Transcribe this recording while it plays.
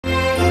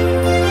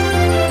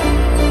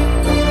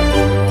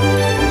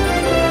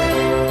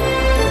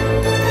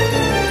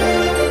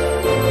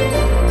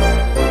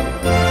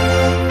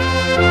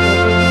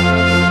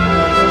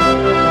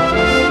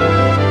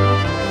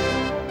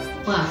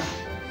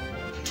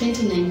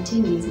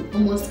2019 is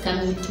almost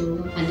coming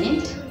to an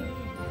end,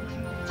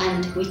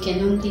 and we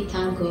can only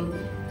thank God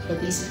for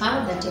this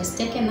far that He has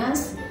taken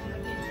us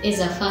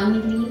as a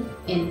family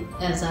and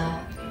as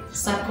a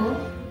circle.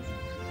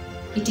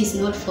 It is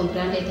not for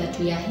granted that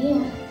we are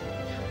here,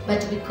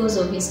 but because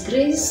of His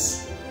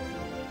grace,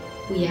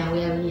 we are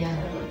where we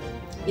are.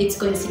 It's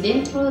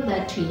coincidental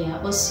that we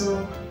are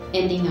also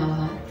ending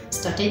our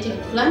strategic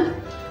plan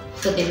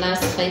for the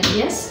last 5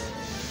 years,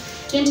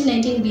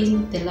 2019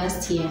 being the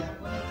last year.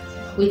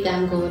 We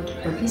thank God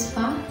for this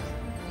far,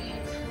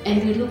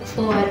 and we look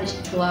forward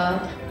to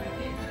a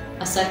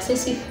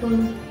successful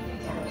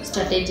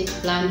strategic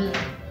plan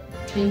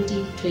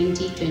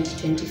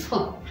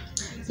 2020-2024.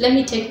 Let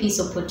me take this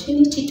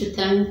opportunity to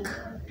thank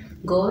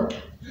God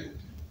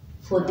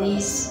for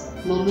this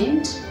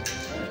moment.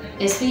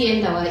 As we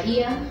end our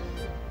year,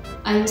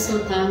 I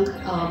also thank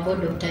our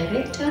board of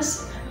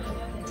directors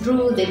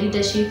through the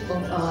leadership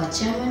of our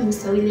chairman,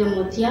 Mr. William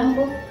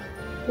Odhiambo,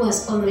 who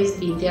has always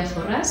been there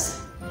for us.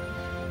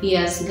 He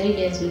has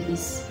guided us with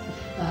his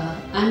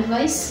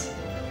advice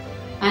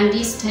and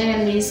his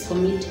tireless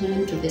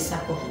commitment to the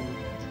circle.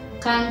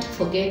 Can't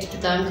forget to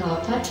thank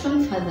our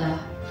patron, Father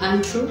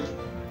Andrew,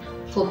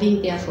 for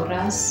being there for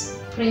us,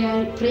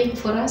 praying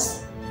for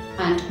us,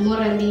 and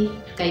morally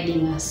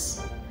guiding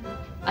us.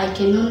 I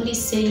can only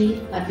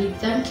say a big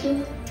thank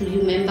you to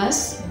you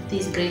members of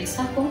this great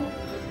circle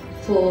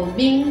for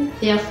being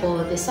there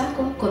for the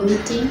circle,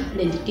 committing,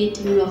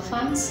 dedicating your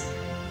funds,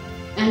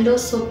 and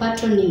also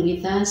patroning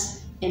with us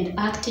and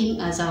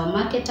acting as our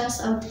marketers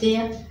out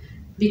there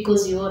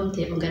because you own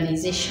the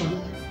organization.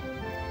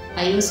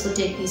 I also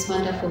take this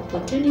wonderful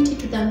opportunity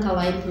to thank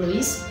our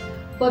employees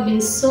who have been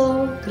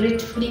so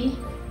gratefully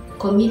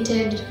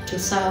committed to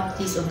serve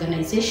this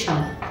organization.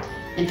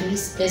 And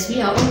as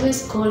we are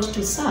always called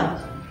to serve,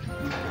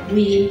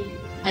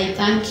 I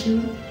thank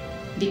you,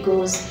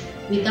 because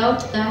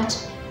without that,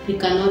 we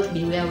cannot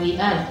be where we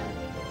are.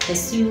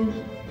 As you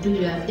do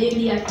your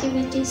daily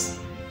activities,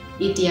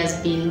 it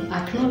has been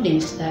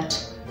acknowledged that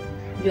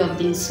you have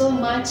been so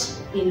much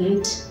in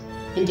it,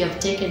 and you have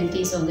taken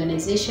this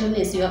organization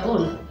as your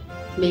own.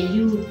 May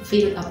you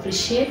feel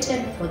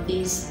appreciated for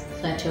this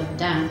that you have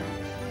done.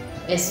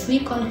 As we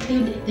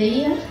conclude the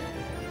year,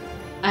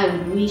 I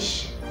would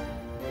wish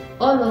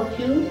all of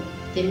you,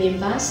 the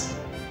members,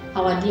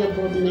 our dear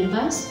board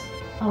members,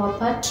 our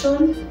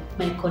patron,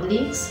 my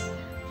colleagues,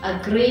 a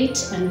great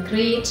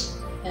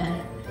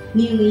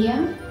new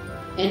year.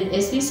 And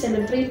as we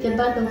celebrate the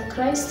birth of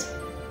Christ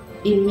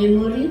in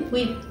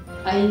memory,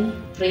 I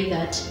pray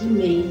that you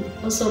may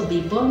also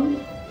be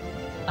born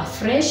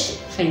afresh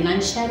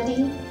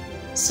financially,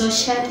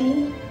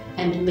 socially,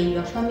 and may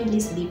your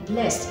families be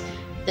blessed.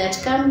 That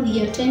come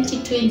year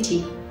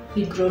 2020,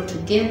 we grow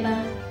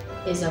together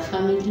as a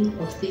family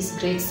of this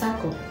great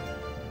circle.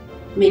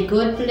 May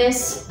God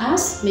bless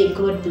us. May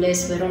God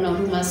bless Verona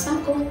Huruma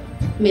Sacco.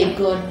 May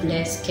God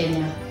bless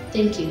Kenya.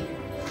 Thank you.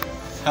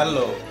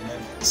 Hello,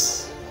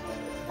 members.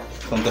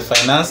 From the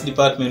finance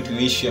department, we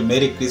wish you a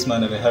Merry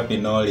Christmas and a Happy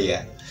New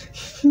Year.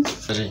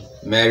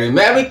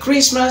 Merry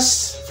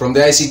Christmas from the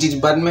ICT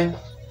department.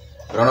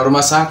 Verona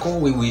Huruma Sacco,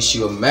 we wish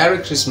you a Merry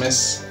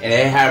Christmas and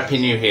a Happy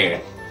New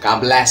Year. God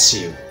bless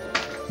you.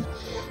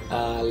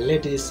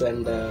 Ladies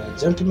and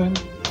gentlemen,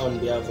 on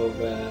behalf of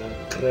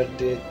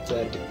credit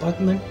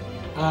department,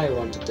 I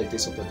want to take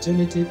this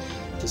opportunity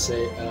to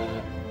say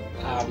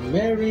a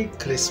Merry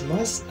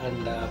Christmas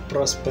and a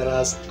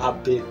prosperous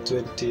Happy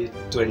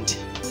 2020.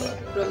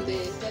 From the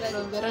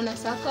Verona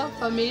Sacco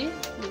family,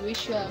 we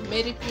wish you a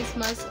Merry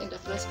Christmas and a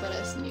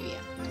prosperous New Year.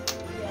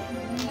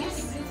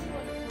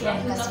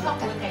 Customer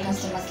care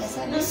service,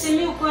 wish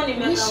you a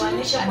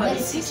Merry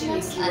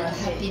Christmas and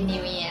Happy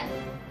New Year.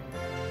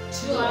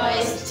 To our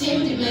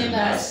esteemed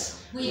members,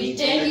 we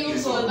thank you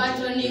for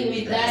patroning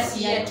with us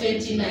year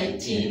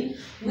 2019.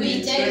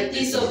 We take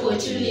this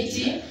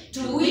opportunity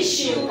to wish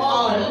you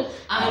all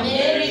a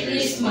Merry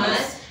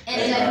Christmas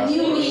and a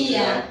New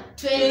Year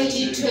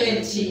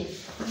 2020.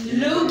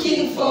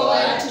 Looking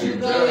forward to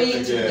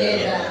growing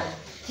together.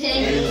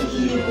 Thank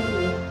you.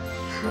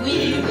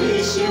 We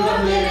wish you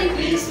a Merry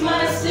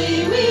Christmas.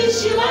 We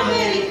wish you a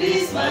Merry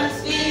Christmas.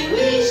 We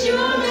wish